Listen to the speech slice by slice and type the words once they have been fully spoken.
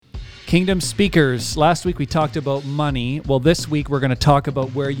Kingdom Speakers. Last week we talked about money. Well, this week we're going to talk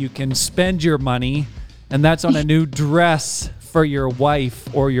about where you can spend your money, and that's on a new dress for your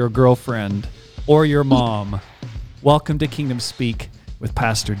wife or your girlfriend or your mom. Welcome to Kingdom Speak with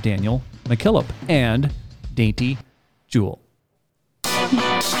Pastor Daniel McKillop and Dainty Jewel.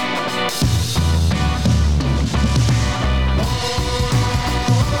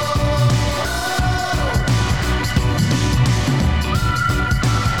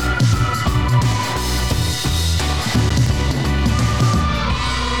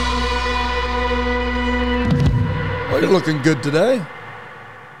 You're looking good today.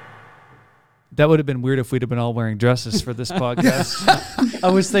 That would have been weird if we'd have been all wearing dresses for this podcast.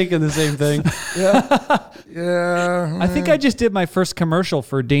 I was thinking the same thing. Yeah. I think I just did my first commercial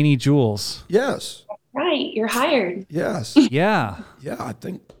for Dainty Jewels. Yes. Right, you're hired. Yes. Yeah. Yeah, I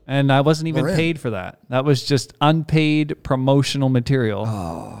think. And I wasn't even We're in. paid for that. That was just unpaid promotional material.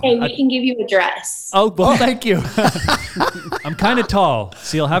 Hey, we can give you a dress. Oh, well, thank you. I'm kind of tall,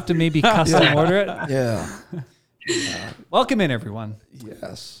 so you'll have to maybe custom order it. Yeah. Welcome in, everyone.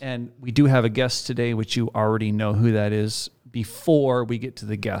 Yes. And we do have a guest today, which you already know who that is. Before we get to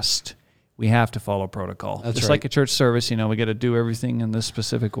the guest, we have to follow protocol. That's Just right. like a church service, we got to do everything in this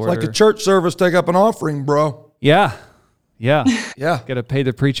specific order. Like a church service, take up an offering, bro. Yeah. Yeah. Got to pay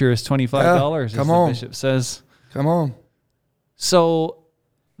the preacher his $25, as come the on. bishop says. Come on. So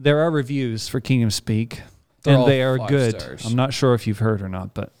there are reviews for Kingdom Speak, They're and all they are 5 good. stars. I'm not sure if you've heard or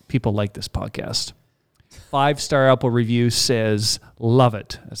not, but people like this podcast. 5-star Apple review says, love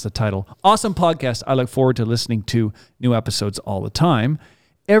it. That's the title. Awesome podcast. I look forward to listening to new episodes all the time.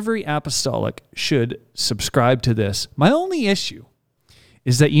 Every apostolic should subscribe to this. My only issue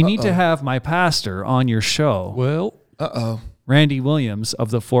is that you need to have my pastor on your show, Well, Randy Williams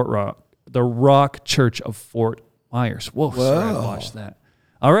of the Rock Church of Fort Myers. Whoa, sorry, I watched that.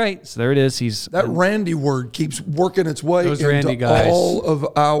 All right, so there it is. That Randy word keeps working its way Those into Randy guys. all of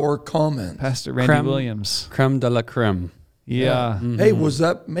our comments. Pastor Randy Williams. creme de la creme. Yeah. Hey,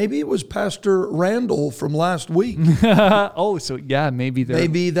 maybe it was Pastor Randall from last week. Oh, so yeah, maybe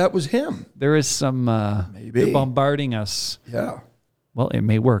That was him. there is some they're bombarding us. Yeah. Well, it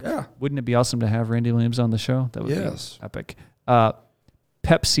may work. Yeah. Wouldn't it be awesome to have Randy Williams on the show? That would Yes. be epic.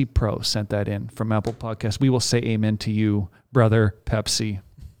 Pepsi Pro sent that in from Apple Podcasts. We will say amen to you, brother Pepsi.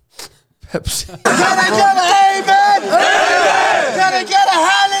 Pepsi. Can I get an amen? Amen. Can I get a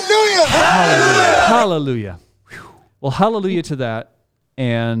hallelujah? Hallelujah. Whew. Well, hallelujah to that.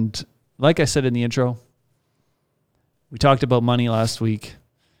 And like I said in the intro, we talked about money last week.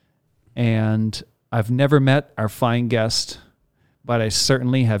 And I've never met our fine guest, but I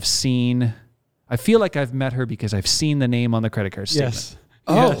certainly have seen, I feel like I've met her because I've seen the name on the credit card statement. Yes.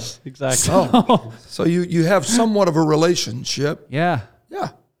 Oh. Yes, exactly. Oh. So you have somewhat of a relationship. Yeah.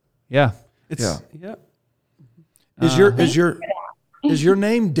 Yeah. Yeah. Yeah. Yeah. Is your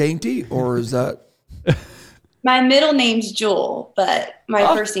name Dainty, or is that? My middle name's Jewel, but my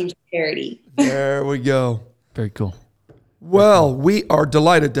first name's Charity. There we go. Very cool. Well, we are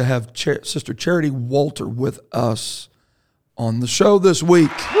delighted to have Sister Charity Walter with us on the show this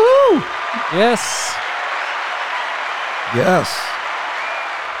week. Woo! Yes. Yes.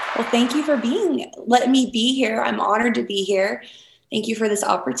 Well, thank you for letting me be here. I'm honored to be here. Thank you for this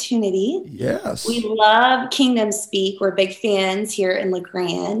opportunity. Yes. We love Kingdom Speak. We're big fans here in La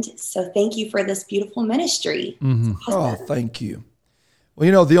Grande. So thank you for this beautiful ministry. Mm-hmm. Oh, thank you.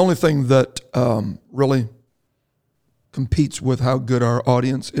 Well, the only thing that really competes with how good our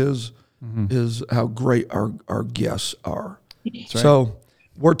audience is how great our guests are. That's right. So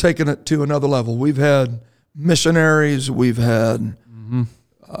we're taking it to another level. We've had missionaries, we've had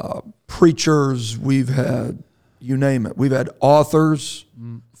preachers, we've had, you name it. We've had authors,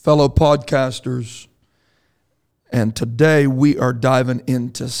 fellow podcasters, and today we are diving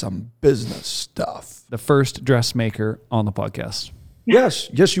into some business stuff. The first dressmaker on the podcast. Yes,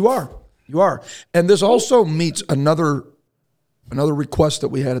 you are. You are. And this also meets another request that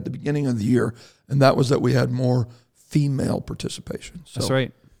we had at the beginning of the year, and that was that we had more female participation. So That's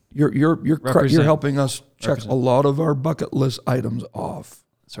right. You're Represent. helping us check a lot of our bucket list items off.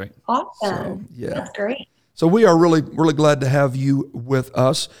 That's right. Awesome. So, yeah. That's great. So we are really, really glad to have you with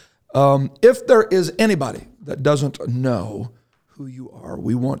us. If there is anybody that doesn't know who you are,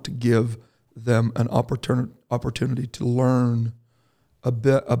 we want to give them an opportunity to learn a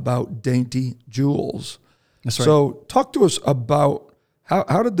bit about Dainty Jewels. That's right. So talk to us about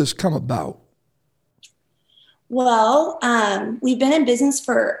how did this come about? Well, we've been in business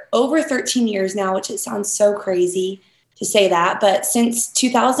for over 13 years now, which it sounds so crazy to say that. But since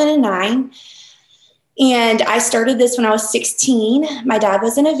 2009, And I started this when I was 16. My dad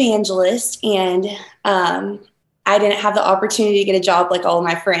was an evangelist, and I didn't have the opportunity to get a job like all of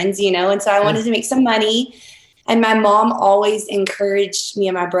my friends, and so I wanted to make some money. And my mom always encouraged me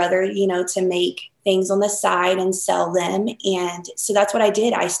and my brother, to make things on the side and sell them. And so that's what I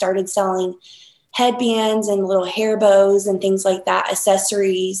did. I started selling headbands and little hair bows and things like that,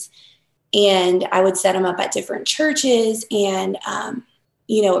 accessories. And I would set them up at different churches. And,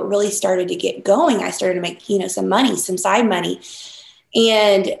 it really started to get going. I started to make, some money, some side money.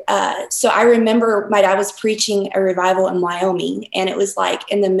 And so I remember my dad was preaching a revival in Wyoming, and it was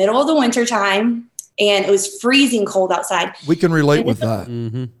like in the middle of the winter time, and it was freezing cold outside. We can relate with that.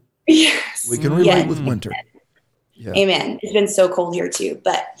 Mm-hmm. Yes. We can relate with winter. Yeah. Amen. It's been so cold here too.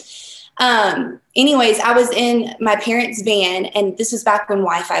 But anyways, I was in my parents' van, and this was back when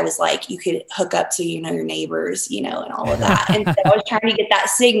Wi-Fi was like, you could hook up to, your neighbors, and all of that. And so I was trying to get that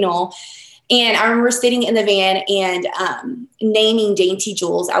signal. And I remember sitting in the van and naming Dainty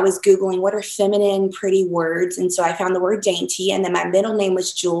Jewels. I was Googling what are feminine, pretty words. And so I found the word dainty, and then my middle name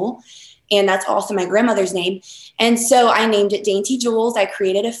was Jewel. And that's also my grandmother's name. And so I named it Dainty Jewels. I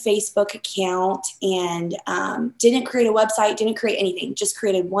created a Facebook account and didn't create a website, didn't create anything, just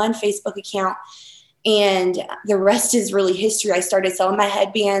created one Facebook account. And the rest is really history. I started selling my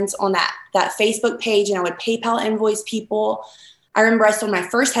headbands on that Facebook page, and I would PayPal invoice people. I remember I sold my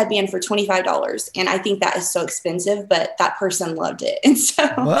first headband for $25, and I think that is so expensive, but that person loved it. And so,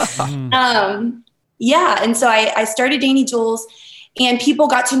 and so I started Dainty Jewels. And people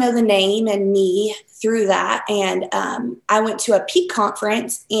got to know the name and me through that. And I went to a Peak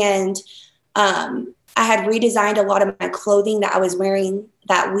conference, and I had redesigned a lot of my clothing that I was wearing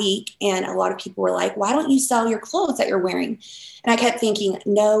that week. And a lot of people were like, why don't you sell your clothes that you're wearing? And I kept thinking,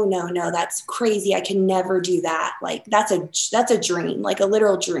 no, that's crazy. I can never do that. Like, that's a dream, like a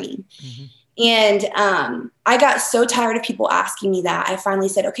literal dream. Mm-hmm. And I got so tired of people asking me that. I finally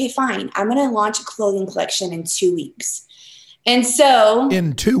said, okay, fine. I'm going to launch a clothing collection in 2 weeks. And so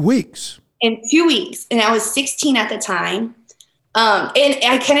in 2 weeks, and I was 16 at the time. And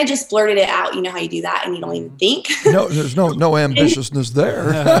I kind of just blurted it out. You know how you do that and you don't even think. No, there's no ambitiousness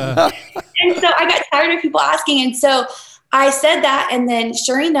there. And so I got tired of people asking. And so I said that. And then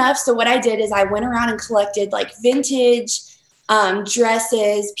sure enough, so what I did is I went around and collected like vintage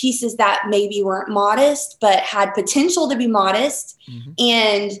dresses, pieces that maybe weren't modest, but had potential to be modest. Mm-hmm.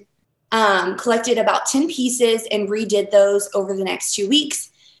 And collected about 10 pieces and redid those over the next 2 weeks.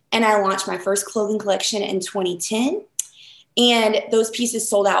 And I launched my first clothing collection in 2010. And those pieces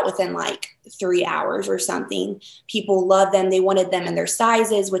sold out within like 3 hours or something. People loved them. They wanted them in their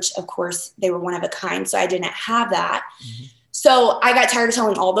sizes, which of course they were one of a kind. So I didn't have that. Mm-hmm. So I got tired of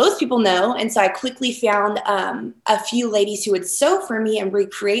telling all those people no. And so I quickly found a few ladies who would sew for me and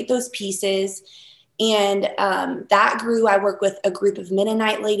recreate those pieces. And that grew. I work with a group of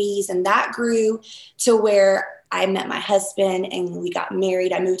Mennonite ladies, and that grew to where I met my husband and we got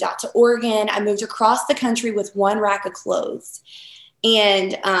married. I moved out to Oregon. I moved across the country with one rack of clothes.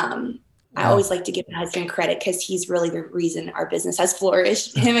 And I always like to give my husband credit because he's really the reason our business has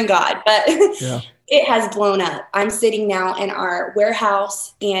flourished, him and God. But it has blown up. I'm sitting now in our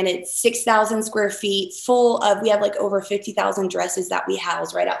warehouse, and it's 6,000 square feet full of, we have like over 50,000 dresses that we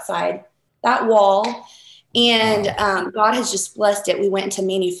house right outside that wall. And God has just blessed it. We went into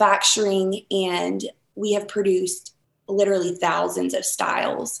manufacturing, and we have produced literally thousands of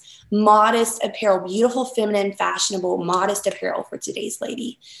styles, modest apparel, beautiful, feminine, fashionable, modest apparel for today's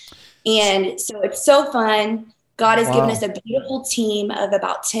lady. And so it's so fun. God has given us a beautiful team of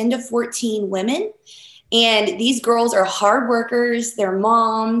about 10 to 14 women. And these girls are hard workers. They're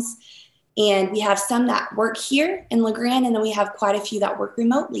moms. And we have some that work here in LeGrand, and then we have quite a few that work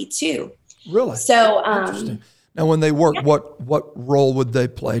remotely too. Really? So, interesting. Now, when they work, what role would they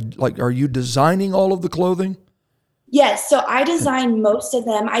play? Like, are you designing all of the clothing? Yes. So I design most of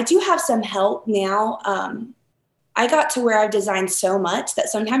them. I do have some help now. I got to where I've designed so much that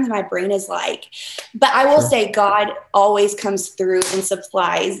sometimes my brain is like, but I will say God always comes through and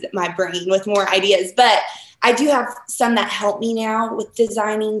supplies my brain with more ideas. But I do have some that help me now with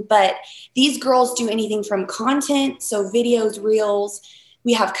designing. But these girls do anything from content, so videos, reels.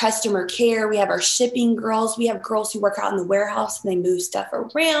 We have customer care. We have our shipping girls. We have girls who work out in the warehouse and they move stuff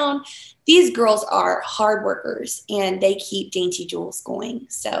around. These girls are hard workers, and they keep Dainty Jewels going.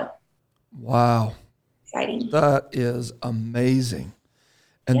 So, wow, exciting! That is amazing,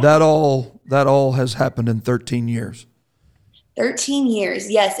 and that all has happened in 13 years. 13 years,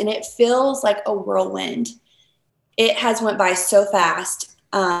 yes, and it feels like a whirlwind. It has went by so fast.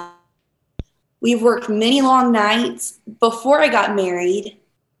 We've worked many long nights. Before I got married,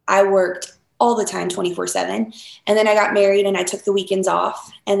 I worked all the time, 24/7. And then I got married and I took the weekends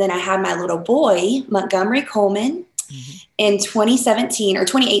off. And then I had my little boy, Montgomery Coleman, in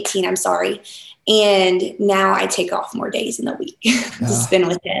 2018, I'm sorry. And now I take off more days in the week to spend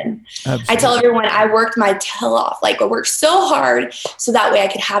with him. Absolutely. I tell everyone I worked my tail off. Like I worked so hard so that way I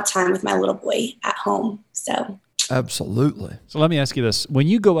could have time with my little boy at home. So Absolutely. So let me ask you this. When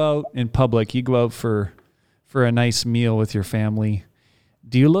you go out in public, you go out for a nice meal with your family,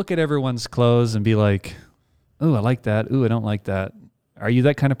 do you look at everyone's clothes and be like, "Oh, I like that. Ooh, I don't like that." Are you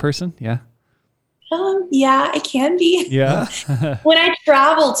that kind of person? Yeah. Yeah, it can be. Yeah. When I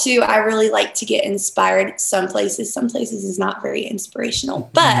travel too, I really like to get inspired. Some places is not very inspirational,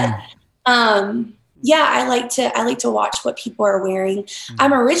 but yeah, I like to watch what people are wearing.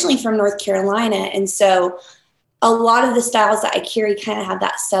 I'm originally from North Carolina, and so a lot of the styles that I carry kind of have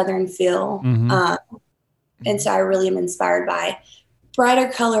that Southern feel. And so I really am inspired by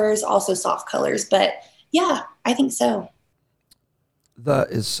brighter colors, also soft colors. But yeah, I think so.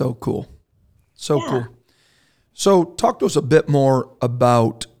 That is so cool. So cool. So talk to us a bit more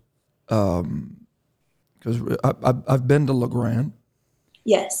about, because I've been to LeGrand.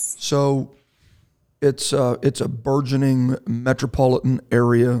 Yes. So it's a burgeoning metropolitan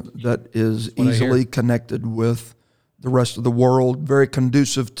area that is easily connected with the rest of the world, very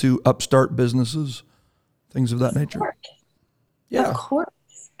conducive to upstart businesses, things of that nature. Yeah. Of course.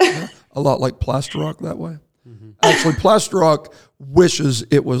 A lot like Plaster Rock that way. Actually, Plaster Rock wishes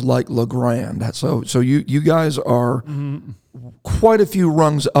it was like LeGrand. So you guys are quite a few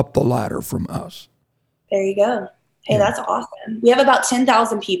rungs up the ladder from us. There you go. Hey, that's awesome. We have about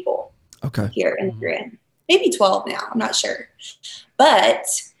 10,000 people here in LeGrand. Maybe 12 now. I'm not sure. But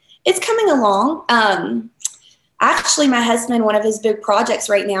it's coming along. Actually, my husband, one of his big projects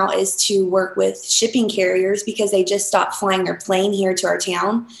right now is to work with shipping carriers because they just stopped flying their plane here to our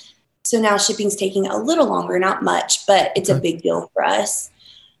town. So now shipping's taking a little longer, not much, but it's a big deal for us.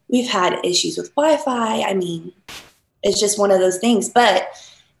 We've had issues with Wi-Fi. I mean, it's just one of those things, but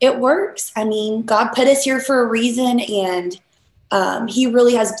it works. I mean, God put us here for a reason, and he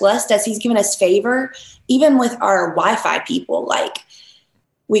really has blessed us. He's given us favor, even with our Wi-Fi people. Like,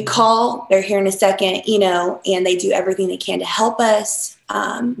 we call, they're here in a second, and they do everything they can to help us.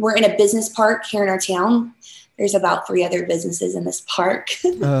 We're in a business park here in our town. There's about 3 other businesses in this park.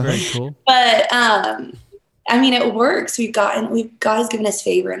 Very cool. But I mean, it works. God has given us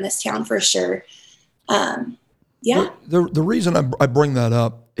favor in this town for sure. Yeah. The reason I bring that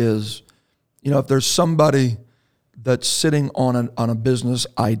up is, if there's somebody that's sitting on a business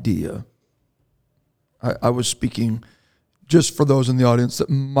idea, I was speaking just for those in the audience that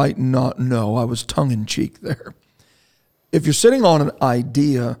might not know, I was tongue in cheek there. If you're sitting on an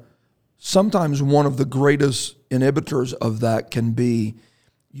idea, sometimes one of the greatest inhibitors of that can be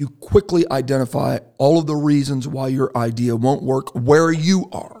you quickly identify all of the reasons why your idea won't work where you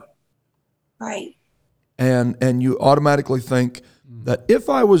are. Right. And you automatically think that if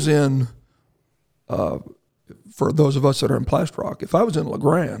I was in, for those of us that are in Plaster Rock, if I was in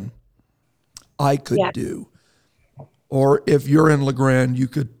LeGrand, I could do. Or if you're in LeGrand, you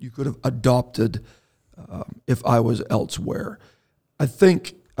could have adopted if I was elsewhere. I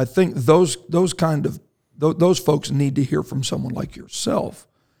think those folks need to hear from someone like yourself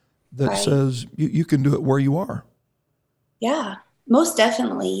that says you can do it where you are. Yeah, most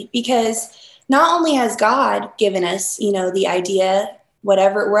definitely. Because not only has God given us, the idea,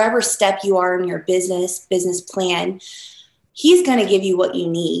 wherever step you are in your business plan, He's going to give you what you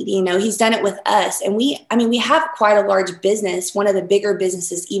need. He's done it with us. And we have quite a large business, one of the bigger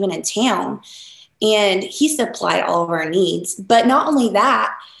businesses even in town. And He supplied all of our needs. But not only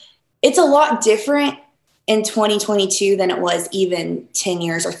that, it's a lot different in 2022 than it was even 10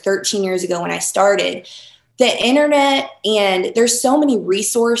 years or 13 years ago when I started. The internet, and there's so many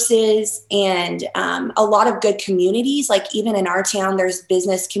resources and a lot of good communities. Like even in our town, there's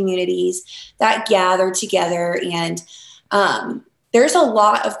business communities that gather together, and there's a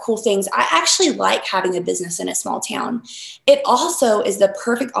lot of cool things. I actually like having a business in a small town. It also is the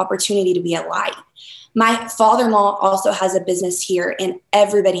perfect opportunity to be a light. My father-in-law also has a business here, and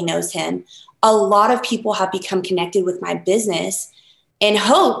everybody knows him. A lot of people have become connected with my business in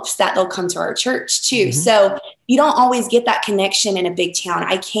hopes that they'll come to our church too. Mm-hmm. So you don't always get that connection in a big town.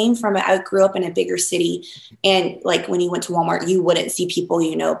 I grew up in a bigger city, and like when you went to Walmart, you wouldn't see people,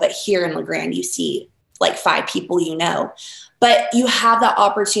 but here in LeGrand, you see like 5 people, but you have that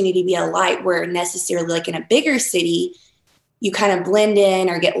opportunity to be a light where necessarily like in a bigger city, you kind of blend in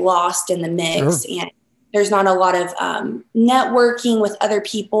or get lost in the mix. Sure. And There's not a lot of networking with other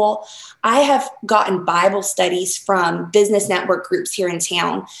people. I have gotten Bible studies from business network groups here in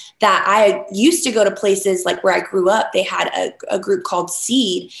town that I used to go to places like where I grew up. They had a group called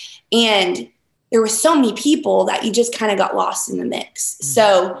Seed, and there were so many people that you just kind of got lost in the mix. Mm-hmm.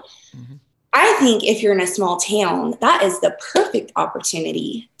 So I think if you're in a small town, that is the perfect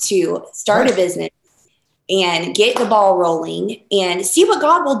opportunity to start a business and get the ball rolling and see what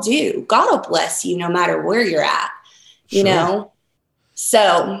God will do. God will bless you no matter where you're at, you know?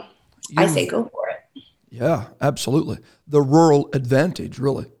 So I say go for it. Yeah, absolutely. The rural advantage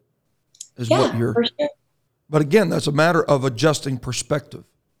really is what you're, for sure. But again, that's a matter of adjusting perspective.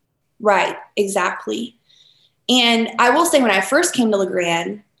 Right, exactly. And I will say when I first came to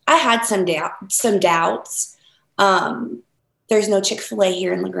LeGrand, I had some doubts. There's no Chick-fil-A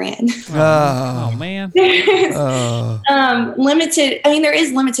here in LeGrand. Oh man. Limited. I mean, there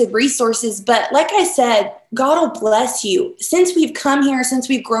is limited resources, but like I said, God will bless you. Since we've come here, since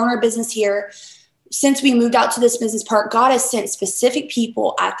we've grown our business here, since we moved out to this business park, God has sent specific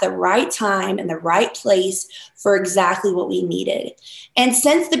people at the right time and the right place for exactly what we needed. And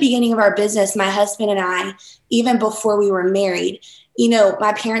since the beginning of our business, my husband and I, even before we were married, you know,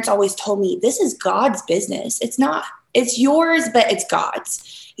 my parents always told me, this is God's business. It's yours, but it's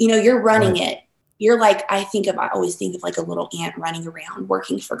God's. You know, you're running it. You're like, I always think of like a little ant running around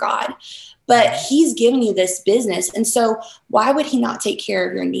working for God, but he's given you this business. And so why would he not take care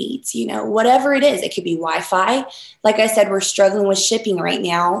of your needs? You know, whatever it is, it could be Wi-Fi. Like I said, we're struggling with shipping right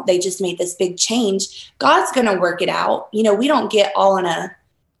now. They just made this big change. God's going to work it out. You know, we don't get all in a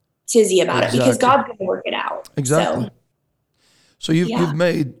tizzy about it because God's going to work it out. Exactly. So you've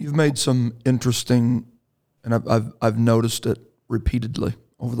made some interesting, and I've noticed it repeatedly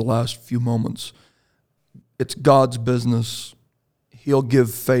over the last few moments. It's God's business. He'll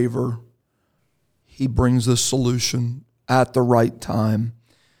give favor. He brings the solution at the right time.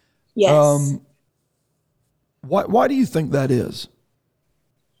 Yes. Why do you think that is?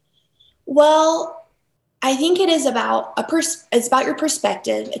 Well, I think it is about it's about your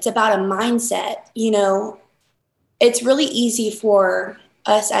perspective. It's about a mindset. You know, it's really easy for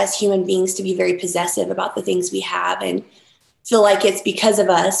us as human beings to be very possessive about the things we have and feel like it's because of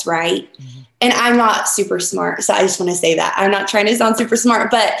us, right? Mm-hmm. And I'm not super smart, so I just want to say that. I'm not trying to sound super smart,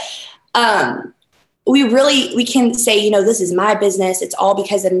 but we can say, you know, this is my business. It's all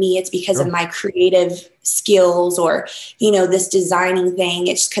because of me. It's because of my creative skills, or, you know, this designing thing.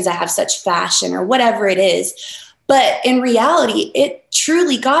 It's because I have such fashion or whatever it is. But in reality, it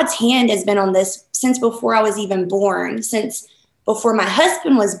truly, God's hand has been on this since before I was even born, since before my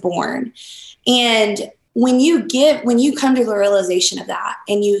husband was born. And when you come to the realization of that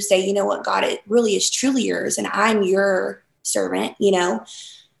and you say, you know what, God, it really is truly yours and I'm your servant, you know,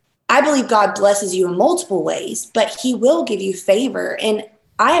 I believe God blesses you in multiple ways, but he will give you favor. And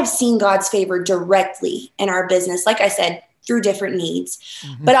I have seen God's favor directly in our business, like I said, through different needs.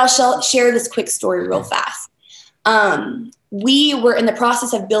 Mm-hmm. But I'll share this quick story real fast. We were in the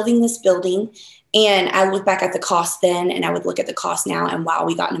process of building this building, and I look back at the cost then, and I would look at the cost now, and wow,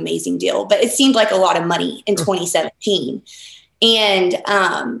 we got an amazing deal. But it seemed like a lot of money in 2017.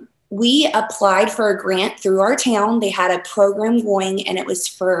 And we applied for a grant through our town. They had a program going, and it was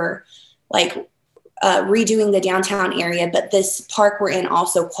for like redoing the downtown area, but this park we're in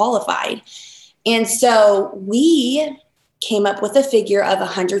also qualified. And so we came up with a figure of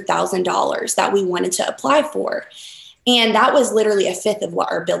 $100,000 that we wanted to apply for. And that was literally a fifth of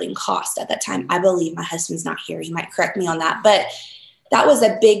what our building cost at that time. I believe, my husband's not here, he might correct me on that, but that was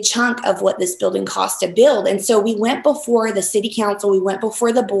a big chunk of what this building cost to build. And so we went before the city council, we went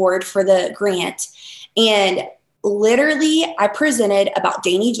before the board for the grant, and literally I presented about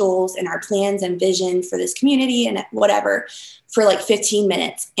Danny Jules and our plans and vision for this community and whatever for like 15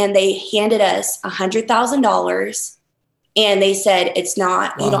 minutes. And they handed us $100,000. And they said, it's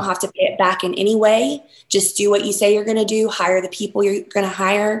not, you don't have to pay it back in any way. Just do what you say you're going to do, hire the people you're going to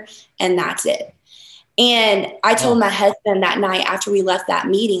hire, and that's it. And I told my husband that night after we left that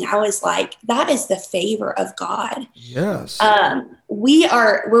meeting, I was like, that is the favor of God. Yes.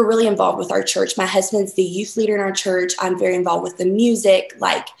 We're really involved with our church. My husband's the youth leader in our church. I'm very involved with the music.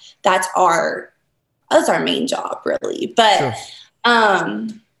 Like that's our main job really. But,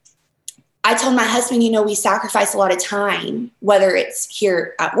 I told my husband, you know, we sacrifice a lot of time, whether it's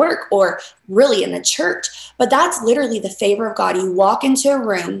here at work or really in the church, but that's literally the favor of God. You walk into a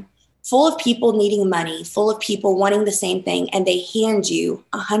room full of people needing money, full of people wanting the same thing, and they hand you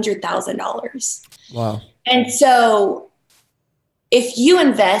 $100,000. Wow. And so if you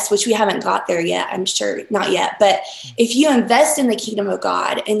invest, which we haven't got there yet, I'm sure not yet, but if you invest in the kingdom of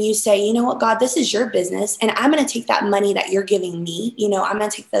God and you say, you know what, God, this is your business, and I'm going to take that money that you're giving me, I'm going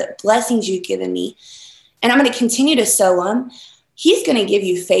to take the blessings you've given me, and I'm going to continue to sow them. He's going to give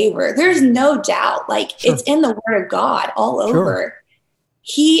you favor. There's no doubt. Like, Sure. It's in the word of God all Sure. over.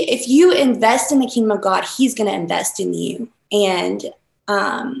 If you invest in the kingdom of God, he's going to invest in you. And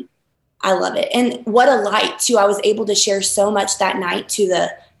I love it. And what a light too. I was able to share so much that night to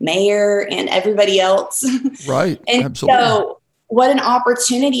the mayor and everybody else. Right. And Absolutely. so what an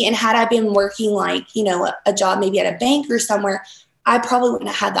opportunity. And had I been working like, a job maybe at a bank or somewhere, I probably wouldn't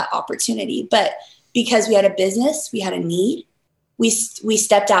have had that opportunity. But because we had a business, we had a need, we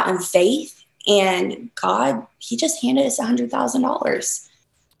stepped out in faith, and God, he just handed us $100,000.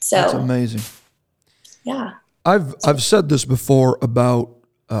 So That's amazing. yeah. I've said this before about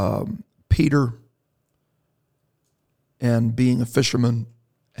Peter and being a fisherman,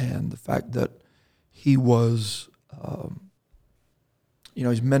 and the fact that he was,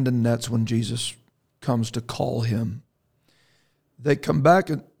 he's mending nets when Jesus comes to call him. They come back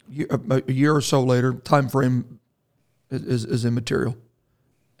a year or so later. Time frame is immaterial,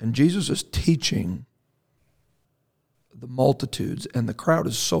 and Jesus is teaching the multitudes, and the crowd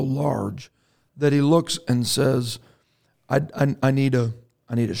is so large that he looks and says, I need a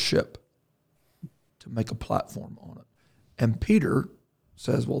ship to make a platform on it. And Peter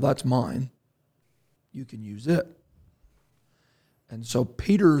says, well, that's mine. You can use it. And so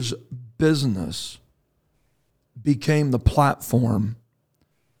Peter's business became the platform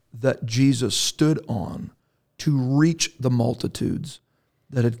that Jesus stood on to reach the multitudes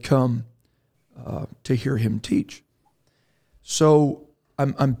that had come to hear him teach. So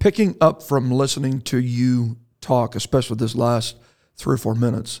I'm picking up from listening to you talk, especially this last 3 or 4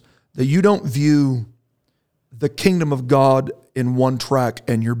 minutes, that you don't view the kingdom of God in one track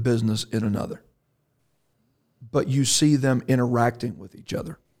and your business in another, but you see them interacting with each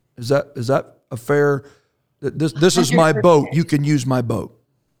other. Is that a fair? This is my boat. You can use my boat.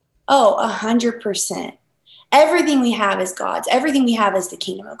 Oh, 100%. Everything we have is God's. Everything we have is the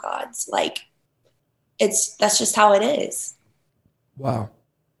kingdom of God's. Like, that's just how it is. Wow.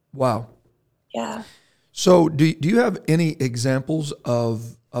 Yeah. So do you have any examples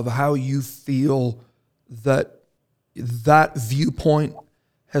of how you feel that viewpoint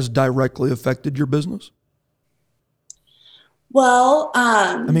has directly affected your business? Well,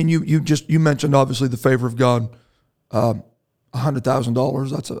 I mean, you mentioned obviously the favor of God,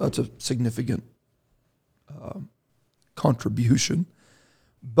 $100,000. That's a significant contribution.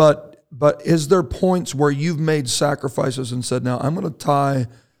 But is there points where you've made sacrifices and said, now I'm going to tie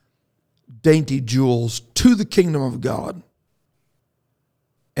Dainty Jewels to the kingdom of God,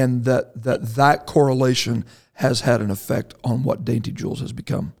 and that correlation has had an effect on what Dainty Jewels has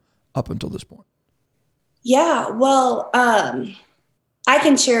become up until this point? Yeah, well, I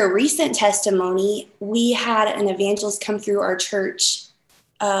can share a recent testimony. We had an evangelist come through our church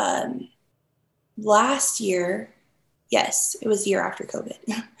last year. Yes, it was the year after COVID.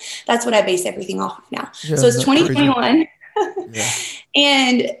 That's what I base everything off of now. Yeah, so it's that's 2021. Yeah.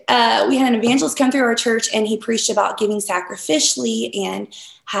 And we had an evangelist come through our church, and he preached about giving sacrificially and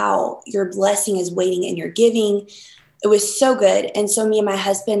how your blessing is waiting in your giving. It was so good. And so me and my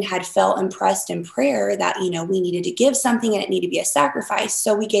husband had felt impressed in prayer that, we needed to give something and it needed to be a sacrifice.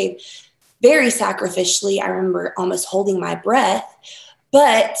 So we gave very sacrificially. I remember almost holding my breath.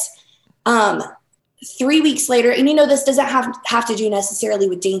 But 3 weeks later, and this doesn't have to do necessarily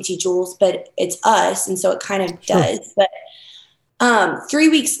with Dainty Jewels, but it's us. And so it kind of does. But 3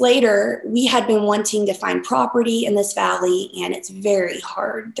 weeks later, we had been wanting to find property in this valley, and it's very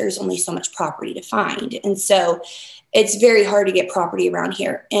hard. There's only so much property to find. And so it's very hard to get property around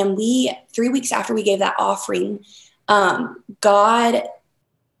here. And 3 weeks after we gave that offering, my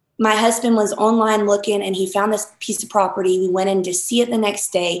husband was online looking, and he found this piece of property. We went in to see it the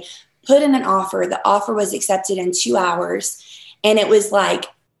next day, put in an offer. The offer was accepted in 2 hours, and it was like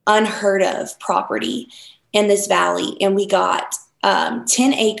unheard of property in this valley. And we got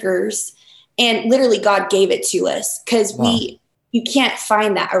 10 acres, and literally God gave it to us, because you can't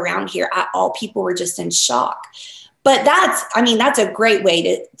find that around here at all. People were just in shock. But that's a great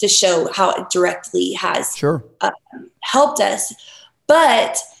way to show how it directly has helped us.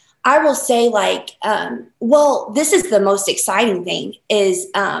 But I will say, this is the most exciting thing is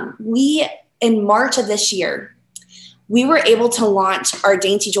in March of this year, we were able to launch our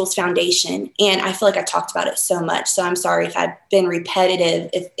Dainty Jewels Foundation. And I feel like I talked about it so much, so I'm sorry if I've been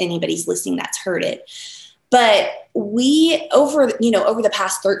repetitive, if anybody's listening that's heard it. But we, over the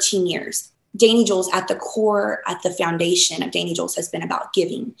past 13 years, Danny Jules at the core, at the foundation of Danny Jules has been about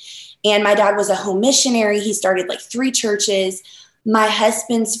giving. And my dad was a home missionary. He started like 3 churches. My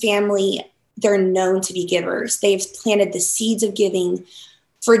husband's family, they're known to be givers. They've planted the seeds of giving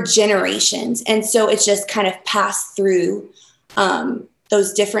for generations. And so it's just kind of passed through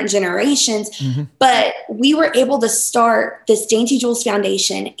those different generations. Mm-hmm. But we were able to start this Dainty Jules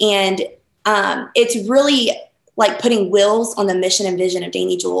Foundation. And it's really like putting wheels on the mission and vision of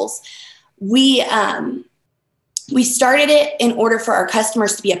Dainty Jules. We started it in order for our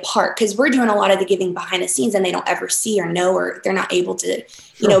customers to be a part, because we're doing a lot of the giving behind the scenes and they don't ever see or know, or they're not able to,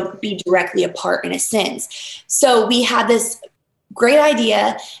 be directly a part in a sense. So we had this great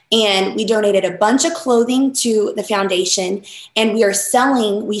idea and we donated a bunch of clothing to the foundation, and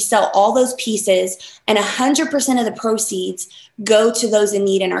we sell all those pieces, and 100% of the proceeds go to those in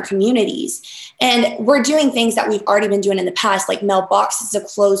need in our communities. And we're doing things that we've already been doing in the past, like mail boxes of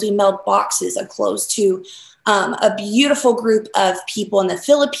clothes. We mailed boxes of clothes to a beautiful group of people in the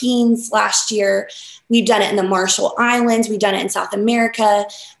Philippines last year. We've done it in the Marshall Islands. We've done it in South America.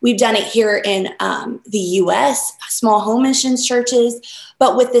 We've done it here in the U.S., small home missions churches.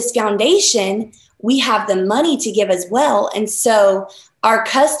 But with this foundation, we have the money to give as well. And so our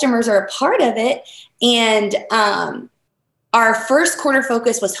customers are a part of it. And our first quarter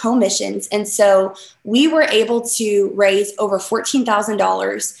focus was home missions. And so we were able to raise over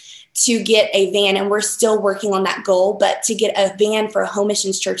 $14,000 to get a van, and we're still working on that goal, but to get a van for a home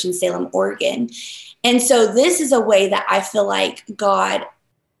missions church in Salem, Oregon. And so this is a way that I feel like God,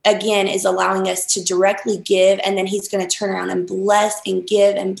 again, is allowing us to directly give, and then he's going to turn around and bless and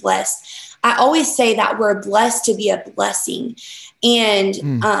give and bless. I always say that we're blessed to be a blessing.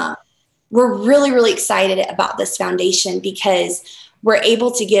 And we're really, really excited about this foundation because we're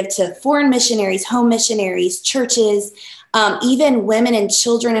able to give to foreign missionaries, home missionaries, churches, even women and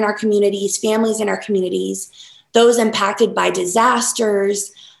children in our communities, families in our communities, those impacted by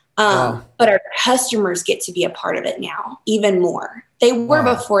disasters. But our customers get to be a part of it now, even more. They were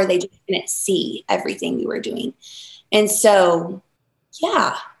before, they just didn't see everything we were doing. And so,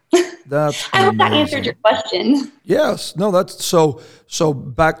 yeah. That's I hope that answered your question. Yes. No, that's so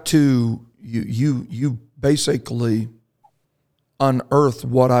back to you basically unearthed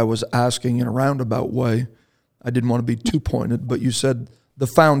what I was asking in a roundabout way. I didn't want to be too pointed, but you said the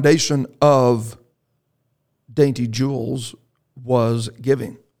foundation of Dainty Jules was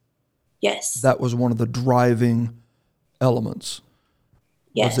giving. Yes. That was one of the driving elements.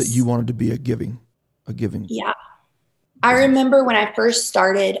 Yes. Was that you wanted to be a giving. Yeah. I remember when I first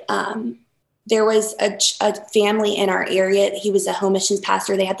started, there was a family in our area. He was a home missions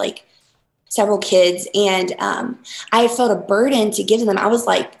pastor. They had like several kids, and I felt a burden to give to them. I was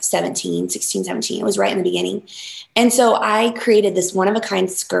like 16, 17. It was right in the beginning. And so I created this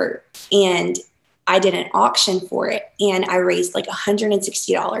one-of-a-kind skirt, and I did an auction for it, and I raised like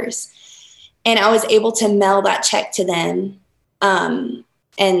 $160. And I was able to mail that check to them.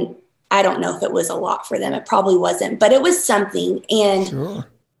 And I don't know if it was a lot for them. It probably wasn't, but it was something. And sure.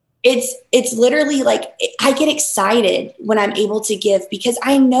 It's literally like, I get excited when I'm able to give, because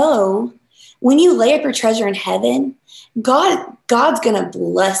I know when you lay up your treasure in heaven, God's going to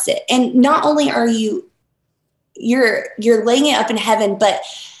bless it. And not only are you're laying it up in heaven, but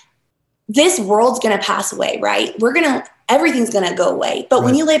this world's going to pass away, right? Everything's going to go away. But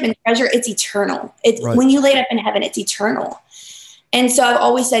when you lay up in treasure, it's eternal. When you lay it up in heaven, it's eternal. And so I've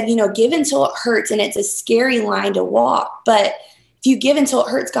always said, give until it hurts. And it's a scary line to walk. But if you give until it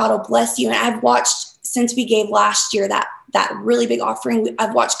hurts, God will bless you. And I've watched, since we gave last year, that really big offering,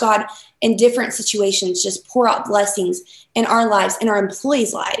 I've watched God in different situations just pour out blessings in our lives, in our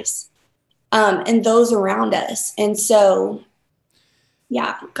employees' lives, and those around us. And so,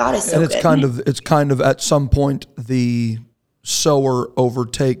 yeah, God is so good. And it's kind of at some point the sower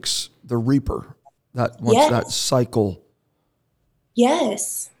overtakes the reaper. That cycle.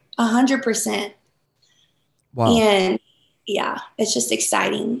 Yes, 100%. Wow. And yeah, it's just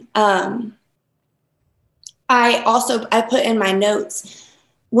exciting. I put in my notes,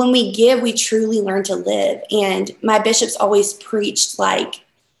 when we give, we truly learn to live. And my bishops always preached, like,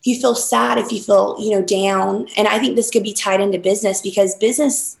 if you feel sad, if you feel, down, and I think this could be tied into business, because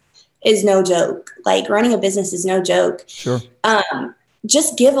business is no joke. Like, running a business is no joke. Sure.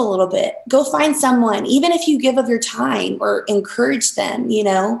 Just give a little bit. Go find someone, even if you give of your time or encourage them,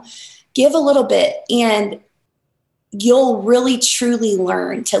 give a little bit, and you'll really truly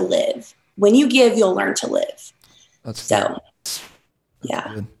learn to live. When you give, you'll learn to live. That's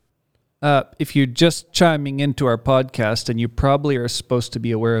yeah. Good. If you're just chiming into our podcast, and you probably are supposed to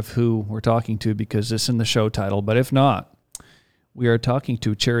be aware of who we're talking to because it's in the show title, but if not, we are talking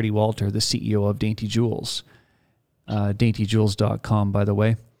to Charity Walter, the CEO of Dainty Jewels, daintyjewels.com, by the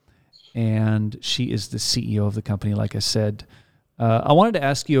way. And she is the CEO of the company, like I said. I wanted to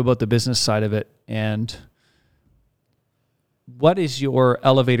ask you about the business side of it, and what is your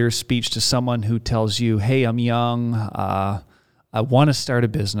elevator speech to someone who tells you, hey, I'm young, I want to start a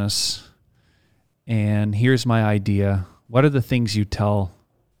business, and here's my idea. What are the things you tell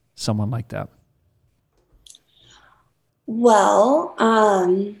someone like that? Well,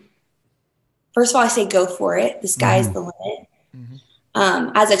 first of all, I say go for it. The sky is the limit.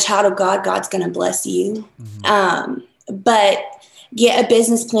 As a child of God, God's going to bless you. But get a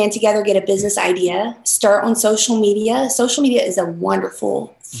business plan together, get a business idea, start on social media. Social media is a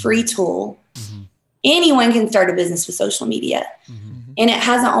wonderful free tool. Anyone can start a business with social media. And it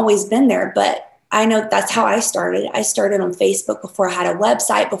hasn't always been there, but I know that's how I started. I started on Facebook before I had a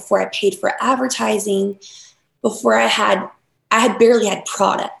website, before I paid for advertising, before I had barely had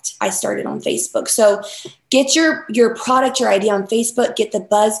product. I started on Facebook. So get your product, your idea on Facebook, get the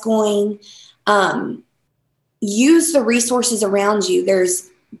buzz going. Use the resources around you. There's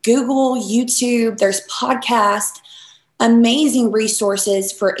Google, YouTube, there's podcast, amazing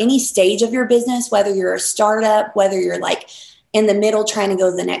resources for any stage of your business, whether you're a startup, whether you're like in the middle trying to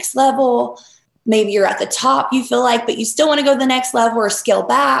go to the next level. Maybe you're at the top, you feel like, but you still want to go to the next level or scale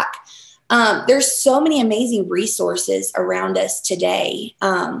back. There's so many amazing resources around us today.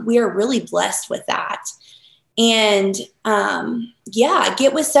 We are really blessed with that. And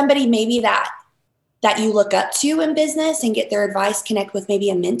get with somebody maybe that you look up to in business and get their advice, connect with maybe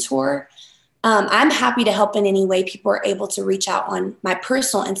a mentor. I'm happy to help in any way people are able to reach out on my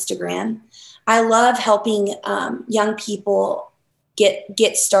personal Instagram. I love helping young people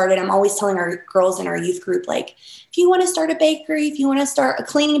get started. I'm always telling our girls in our youth group, like, if you want to start a bakery, if you want to start a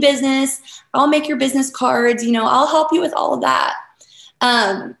cleaning business, I'll make your business cards, I'll help you with all of that.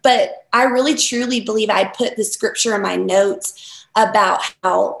 But I really truly believe I put the scripture in my notes about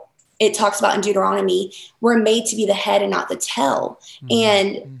how it talks about in Deuteronomy, we're made to be the head and not the tail.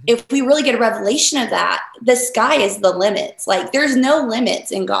 And if we really get a revelation of that, the sky is the limits. Like, there's no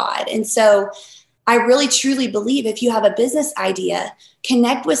limits in God. And so I really truly believe if you have a business idea,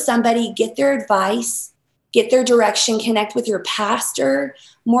 connect with somebody, get their advice, get their direction, connect with your pastor.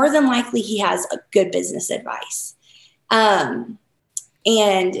 More than likely, he has a good business advice. And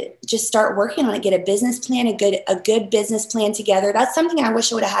just start working on it. Get a business plan, a good business plan together. That's something I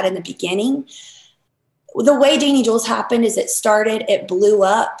wish I would have had in the beginning. The way Dainty Jewels happened is it blew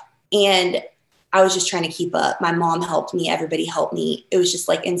up, and I was just trying to keep up. My mom helped me. Everybody helped me. It was just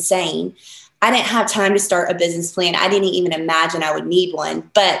like insane. I didn't have time to start a business plan. I didn't even imagine I would need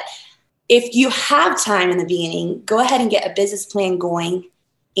one. But if you have time in the beginning, go ahead and get a business plan going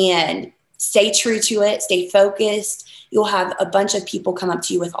and stay true to it, stay focused. You'll have a bunch of people come up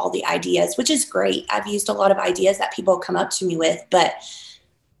to you with all the ideas, which is great. I've used a lot of ideas that people come up to me with, but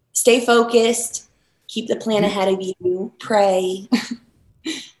stay focused, keep the plan ahead of you, pray.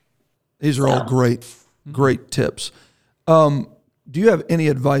 These are all great tips. Do you have any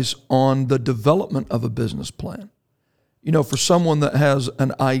advice on the development of a business plan? For someone that has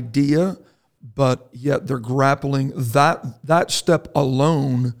an idea, but yet they're grappling, that step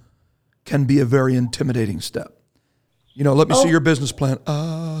alone can be a very intimidating step. Let me see your business plan.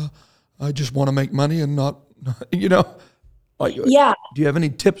 I just want to make money and not, Like, yeah. Do you have any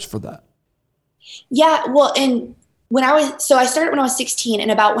tips for that? Yeah. Well, and I started when I was 16,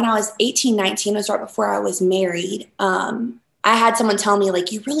 and about when I was 18, 19, was right before I was married. I had someone tell me,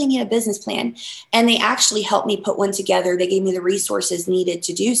 like, you really need a business plan. And they actually helped me put one together. They gave me the resources needed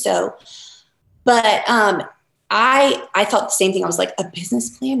to do so. But I thought the same thing. I was like, a business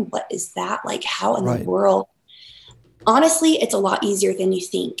plan? What is that? Like, how in the world? Honestly, it's a lot easier than you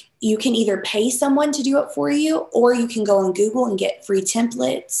think. You can either pay someone to do it for you, or you can go on Google and get free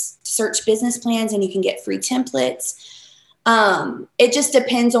templates, search business plans, and you can get free templates. It just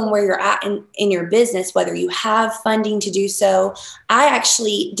depends on where you're at in your business, whether you have funding to do so. I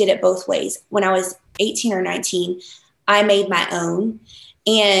actually did it both ways. When I was 18 or 19, I made my own.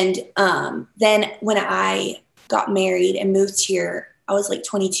 And then when I got married and moved here, I was like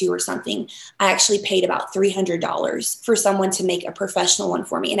 22 or something. I actually paid about $300 for someone to make a professional one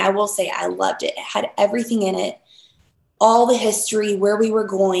for me. And I will say I loved it. It had everything in it, all the history, where we were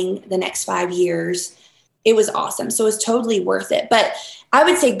going the next 5 years. It was awesome. So it was totally worth it. But I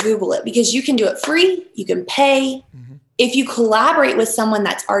would say Google it, because you can do it free. You can pay. Mm-hmm. If you collaborate with someone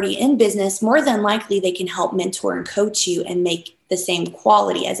that's already in business, more than likely they can help mentor and coach you and make the same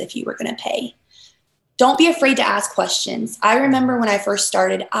quality as if you were going to pay. Don't be afraid to ask questions. I remember when I first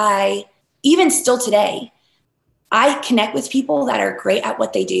started, even still today, I connect with people that are great at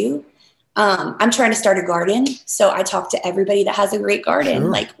what they do. I'm trying to start a garden. So I talk to everybody that has a great garden. Sure.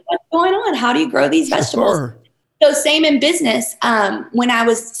 Like, what's going on? How do you grow these vegetables? Sure. So same in business. When I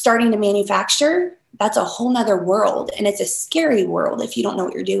was starting to manufacture, that's a whole nother world. And it's a scary world if you don't know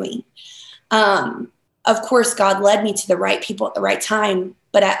what you're doing. Of course, God led me to the right people at the right time,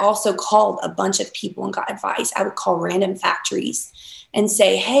 but I also called a bunch of people and got advice. I would call random factories and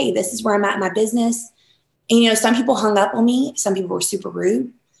say, hey, this is where I'm at in my business. And, some people hung up on me. Some people were super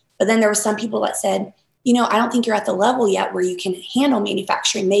rude. But then there were some people that said, I don't think you're at the level yet where you can handle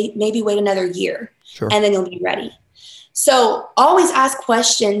manufacturing. Maybe wait another year, Sure. and then you'll be ready. So always ask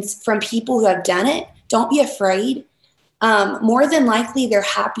questions from people who have done it. Don't be afraid. More than likely, they're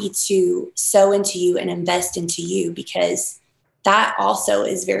happy to sow into you and invest into you, because that also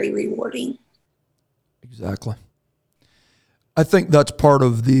is very rewarding. Exactly. I think that's part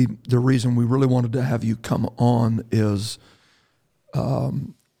of the reason we really wanted to have you come on is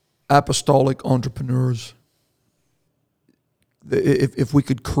apostolic entrepreneurs. If we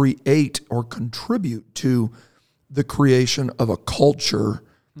could create or contribute to the creation of a culture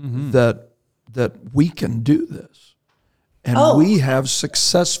that we can do this. And we have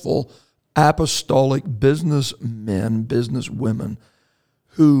successful apostolic businessmen, businesswomen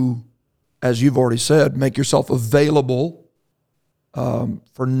who, as you've already said, make yourself available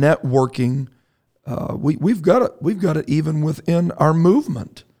for networking. We've got it even within our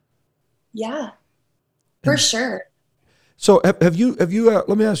movement. Yeah, for sure. So have you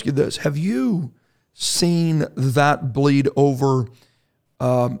let me ask you this. Have you seen that bleed over?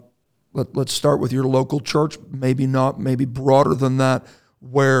 Let's start with your local church, maybe not, maybe broader than that,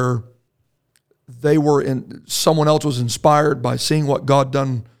 where someone else was inspired by seeing what God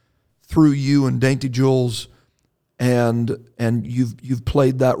done through you and Dainty Jewels, and you've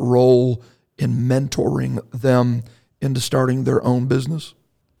played that role in mentoring them into starting their own business?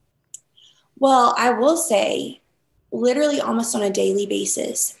 Well, I will say, literally almost on a daily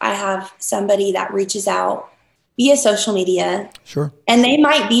basis, I have somebody that reaches out via social media. Sure. And they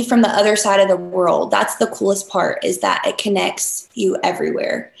might be from the other side of the world. That's the coolest part, is that it connects you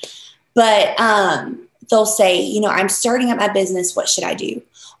everywhere. But they'll say, I'm starting up my business. What should I do?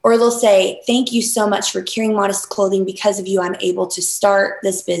 Or they'll say, thank you so much for carrying Modest Clothing. Because of you, I'm able to start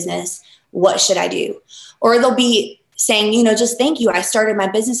this business. What should I do? Or they'll be saying, just thank you. I started my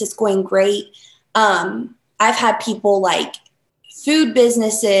business. It's going great. I've had people like food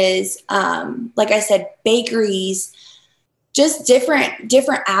businesses, like I said, bakeries, just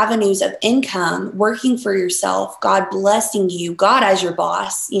different avenues of income, working for yourself, God blessing you, God as your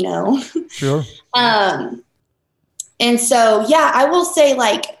boss, Sure. And so, yeah, I will say,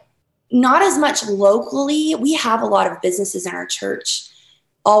 like, not as much locally. We have a lot of businesses in our church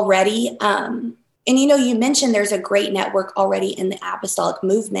already. And, you mentioned there's a great network already in the apostolic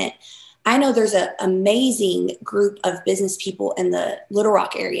movement. I know there's an amazing group of business people in the Little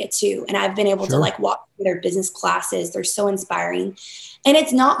Rock area too. And I've been able to walk through their business classes. They're so inspiring. And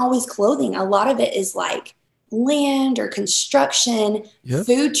it's not always clothing. A lot of it is like land or construction. Yep.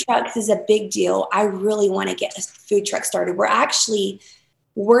 Food trucks is a big deal. I really want to get a food truck started. We're actually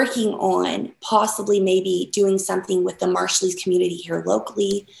working on possibly maybe doing something with the Marshallese community here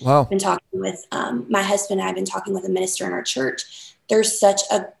locally. Wow. I've been talking with my husband and I've been talking with a minister in our church. There's such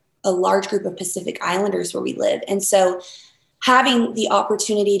a large group of Pacific Islanders where we live. And so having the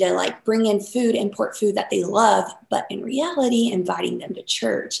opportunity to bring in food, import food that they love, but in reality, inviting them to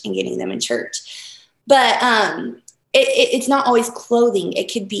church and getting them in church. But it's not always clothing.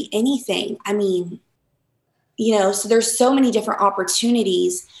 It could be anything. I mean, so there's so many different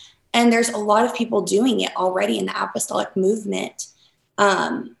opportunities, and there's a lot of people doing it already in the apostolic movement.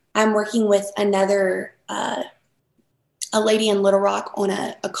 I'm working with a lady in Little Rock on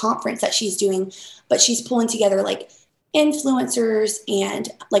a conference that she's doing, but she's pulling together influencers and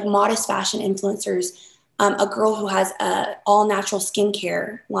modest fashion influencers, a girl who has a all natural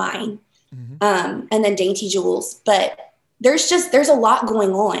skincare line, and then Dainty Jewels. But there's a lot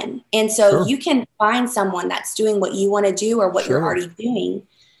going on. And so you can find someone that's doing what you want to do or what you're already doing,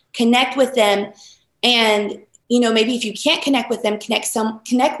 connect with them. And, maybe if you can't connect with them,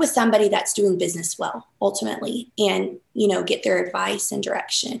 connect with somebody that's doing business well, ultimately, and, get their advice and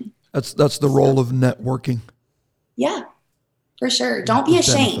direction. That's the role of networking. Yeah, for sure. Don't be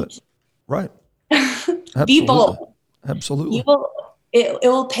ashamed. Right. Be bold. Absolutely. It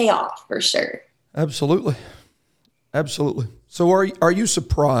will pay off for sure. Absolutely. Absolutely. So are you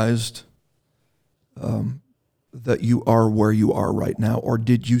surprised that you are where you are right now, or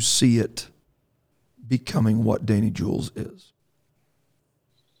did you see it becoming what Dainty Jewels is?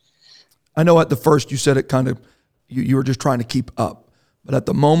 I know at the first you said it kind of, you were just trying to keep up. But at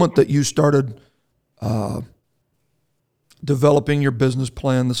the moment that you started developing your business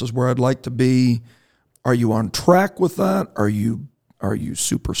plan, this is where I'd like to be. Are you on track with that? Are you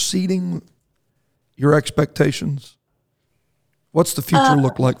superseding your expectations? What's the future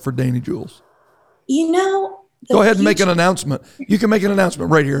look like for Dainty Jewels? You know, Go ahead and make an announcement. You can make an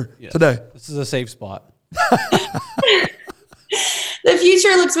announcement right here today. This is a safe spot. The future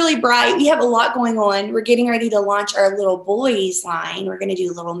looks really bright. We have a lot going on. We're getting ready to launch our little boys line. We're going to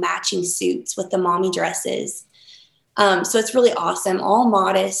do little matching suits with the mommy dresses. So it's really awesome. All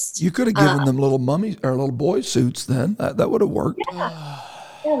modest. You could have given them little mummy or little boy suits then. That would have worked. Yeah,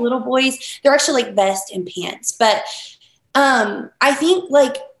 little boys. They're actually like vest and pants. But I think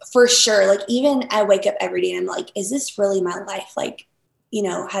like for sure, like even I wake up every day and I'm like, is this really my life? Like, you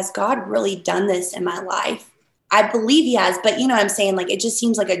know, has God really done this in my life? I believe he has, but you know what I'm saying? Like, it just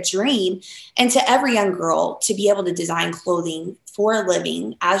seems like a dream. And to every young girl to be able to design clothing for a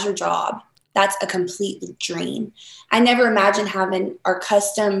living as your job, that's a complete dream. I never imagined having our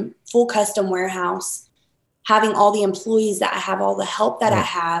full custom warehouse, having all the employees that I have, all the help that I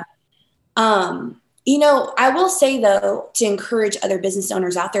have. You know, I will say though, to encourage other business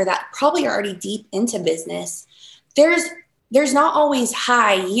owners out there that probably are already deep into business, there's not always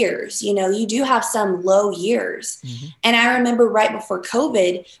high years. You know, you do have some low years. Mm-hmm. And I remember right before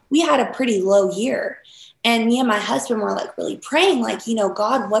COVID, we had a pretty low year. And me and my husband were like really praying, like, you know,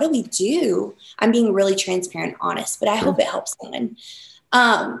 God, what do we do? I'm being really transparent and honest, but I hope it helps someone.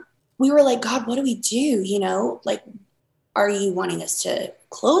 We were like, God, what do we do? You know, like, are you wanting us to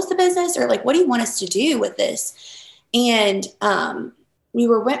close the business, or like, what do you want us to do with this? And we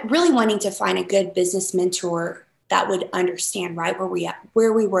were really wanting to find a good business mentor that would understand right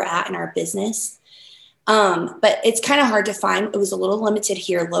where we were at in our business. But it's kind of hard to find. It was a little limited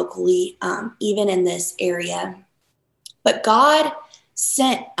here locally, even in this area. But God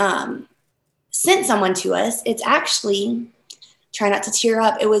sent someone to us. It's actually, try not to tear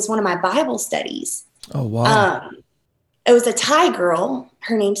up, it was one of my Bible studies. Oh, wow. It was a Thai girl.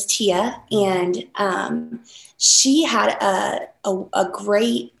 Her name's Tia. And she had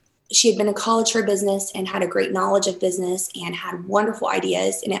she had been in college for business and had a great knowledge of business and had wonderful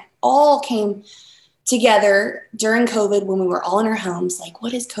ideas. And it all came together during COVID when we were all in our homes. Like,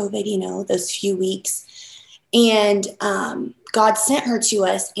 what is COVID? You know, those few weeks. And God sent her to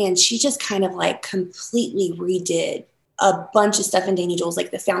us, and she just kind of like completely redid a bunch of stuff in Dainty Jewels,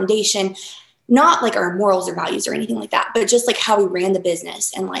 like the foundation, not like our morals or values or anything like that, but just like how we ran the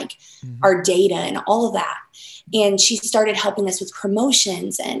business and like our data and all of that. And she started helping us with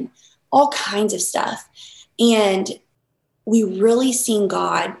promotions and all kinds of stuff. And we really seen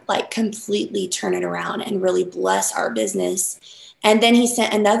God like completely turn it around and really bless our business. And then he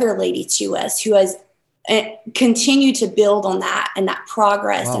sent another lady to us who has continued to build on that and that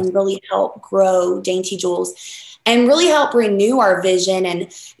progress and really help grow Dainty Jewels and really help renew our vision.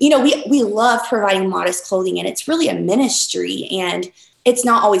 And, you know, we love providing modest clothing, and it's really a ministry, and it's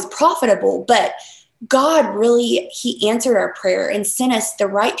not always profitable, but God really, he answered our prayer and sent us the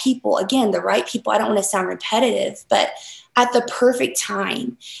right people. Again, the right people. I don't want to sound repetitive, but at the perfect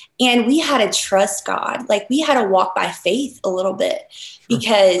time. And we had to trust God. Like, we had to walk by faith a little bit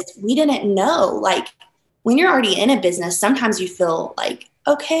because we didn't know, like, when you're already in a business, sometimes you feel like,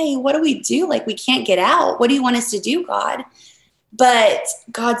 okay, what do we do? Like, we can't get out. What do you want us to do, God? But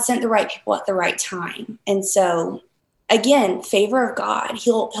God sent the right people at the right time. And so, again, favor of God,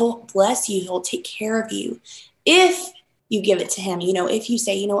 he'll bless you. He'll take care of you if you give it to him. You know, if you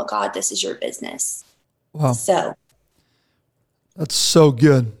say, you know what, God, this is your business. Wow. So that's so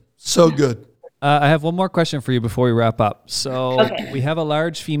good. So good. I have one more question for you before we wrap up. So we have a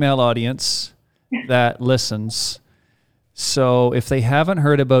large female audience that listens. So if they haven't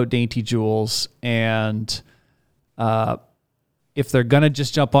heard about Dainty Jewels, and if they're going to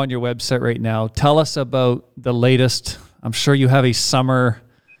just jump on your website right now, tell us about the latest. I'm sure you have a summer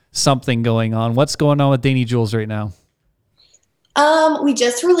something going on. What's going on with Dainty Jewels right now? We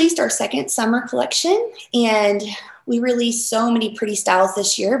just released our second summer collection, and we released so many pretty styles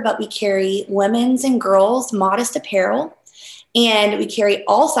this year, but we carry women's and girls' modest apparel, and we carry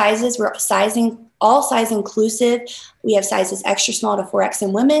all sizes. We're all size inclusive. We have sizes extra small to 4X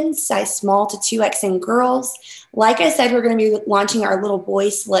in women, size small to 2X in girls. Like I said, we're going to be launching our little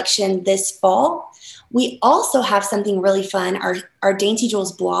boys selection this fall. We also have something really fun, our Dainty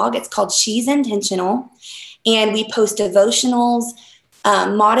Jewels blog. It's called She's Intentional. And we post devotionals,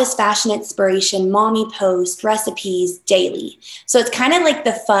 modest fashion inspiration, mommy posts, recipes daily. So it's kind of like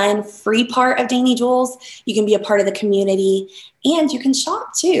the fun, free part of Dainty Jewels. You can be a part of the community, and you can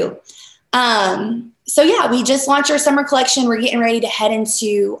shop too. So yeah, we just launched our summer collection. We're getting ready to head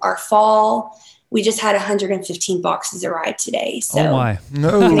into our fall. We just had 115 boxes arrive today. So Oh my.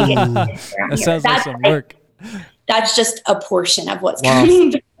 No. That sounds like some work. That's just a portion of what's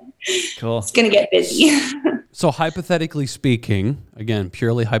coming. Cool. It's going to get busy. So hypothetically speaking, again,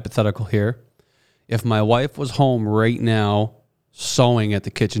 purely hypothetical here, if my wife was home right now sewing at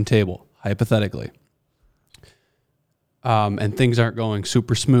the kitchen table, hypothetically, and things aren't going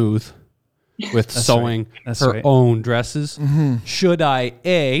super smooth with sewing her own dresses, should I,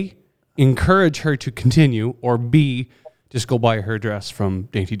 A, encourage her to continue, or B, just go buy her dress from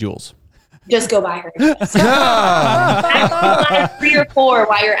Dainty Jewels? Just go buy her. Buy 3 or 4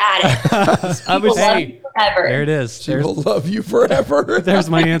 while you're at it. I would Love say you forever. There it is. She will love you forever. There's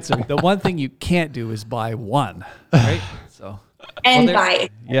my answer. the one thing you can't do is buy one, right? So And Well, buy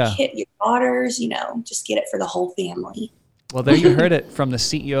yeah. kit your daughters, just get it for the whole family. Well, there you heard it from the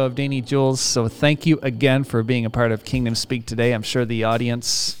CEO of Dainty Jewels. So thank you again for being a part of Kingdom Speak today. I'm sure the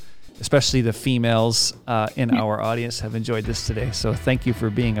audience, especially the females in our audience, have enjoyed this today. So thank you for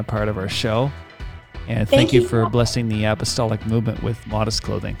being a part of our show. And thank you for blessing the apostolic movement with modest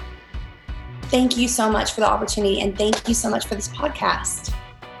clothing. Thank you so much for the opportunity. And thank you so much for this podcast.